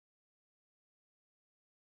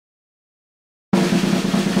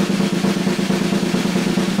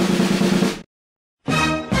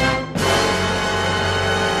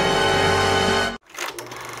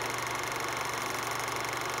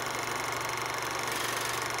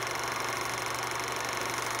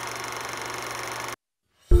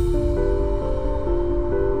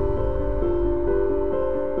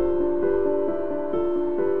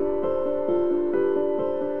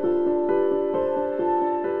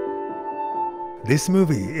This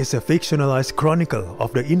movie is a fictionalized chronicle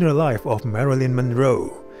of the inner life of Marilyn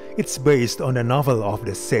Monroe. It's based on the novel of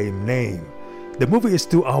the same name. The movie is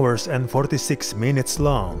 2 hours and 46 minutes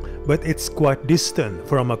long, but it's quite distant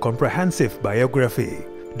from a comprehensive biography.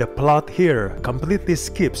 The plot here completely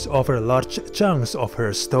skips over large chunks of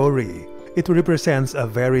her story. It represents a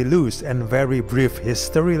very loose and very brief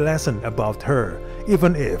history lesson about her,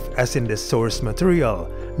 even if, as in the source material,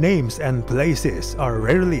 names and places are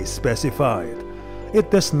rarely specified. It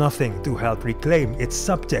does nothing to help reclaim its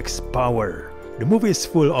subject's power. The movie is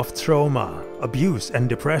full of trauma, abuse, and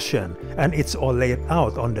depression, and it's all laid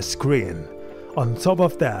out on the screen. On top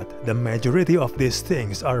of that, the majority of these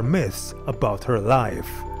things are myths about her life.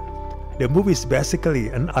 The movie is basically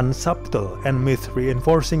an unsubtle and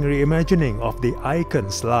myth-reinforcing reimagining of the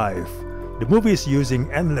icon's life. The movie is using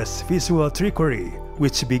endless visual trickery,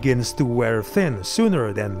 which begins to wear thin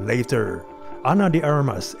sooner than later. Ana de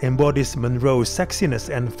Armas embodies Monroe's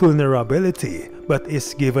sexiness and vulnerability, but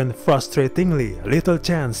is given frustratingly little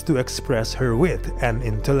chance to express her wit and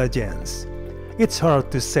intelligence. It's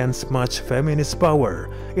hard to sense much feminist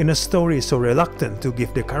power in a story so reluctant to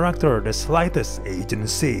give the character the slightest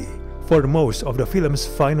agency. For most of the film's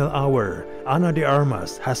final hour, Ana de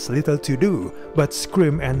Armas has little to do but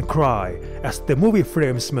scream and cry as the movie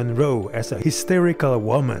frames Monroe as a hysterical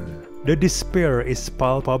woman. The despair is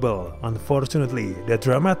palpable. Unfortunately, the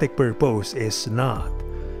dramatic purpose is not.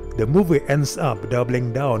 The movie ends up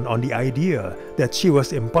doubling down on the idea that she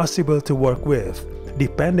was impossible to work with,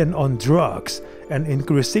 dependent on drugs, and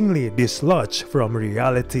increasingly dislodged from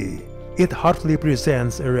reality. It hardly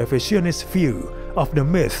presents a revisionist view of the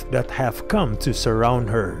myths that have come to surround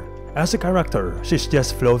her. As a character, she's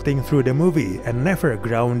just floating through the movie and never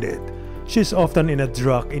grounded. She's often in a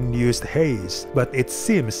drug-induced haze, but it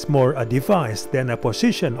seems more a device than a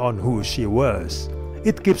position on who she was.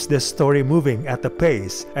 It keeps the story moving at a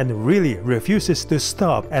pace and really refuses to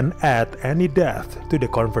stop and add any depth to the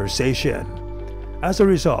conversation. As a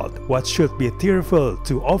result, what should be tearful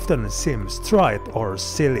too often seems trite or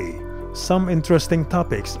silly. Some interesting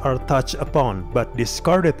topics are touched upon but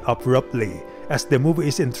discarded abruptly, as the movie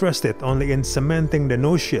is interested only in cementing the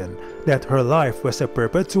notion that her life was a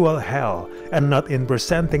perpetual hell and not in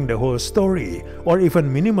presenting the whole story or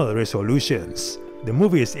even minimal resolutions. The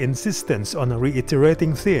movie's insistence on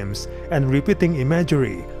reiterating themes and repeating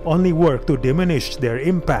imagery only work to diminish their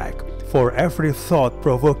impact. For every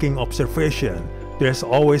thought-provoking observation, there's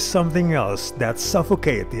always something else that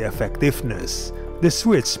suffocates the effectiveness. The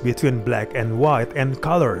switch between black and white and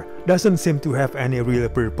color doesn't seem to have any real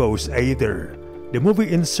purpose either. The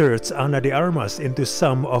movie inserts Ana de Armas into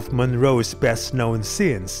some of Monroe's best-known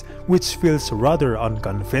scenes, which feels rather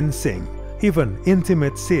unconvincing. Even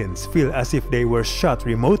intimate scenes feel as if they were shot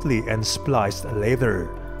remotely and spliced later.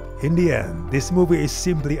 In the end, this movie is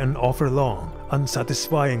simply an overlong,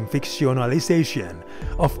 unsatisfying fictionalization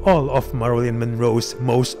of all of Marilyn Monroe's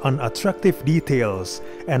most unattractive details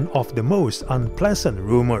and of the most unpleasant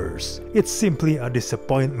rumors. It's simply a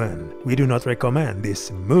disappointment. We do not recommend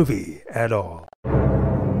this movie at all.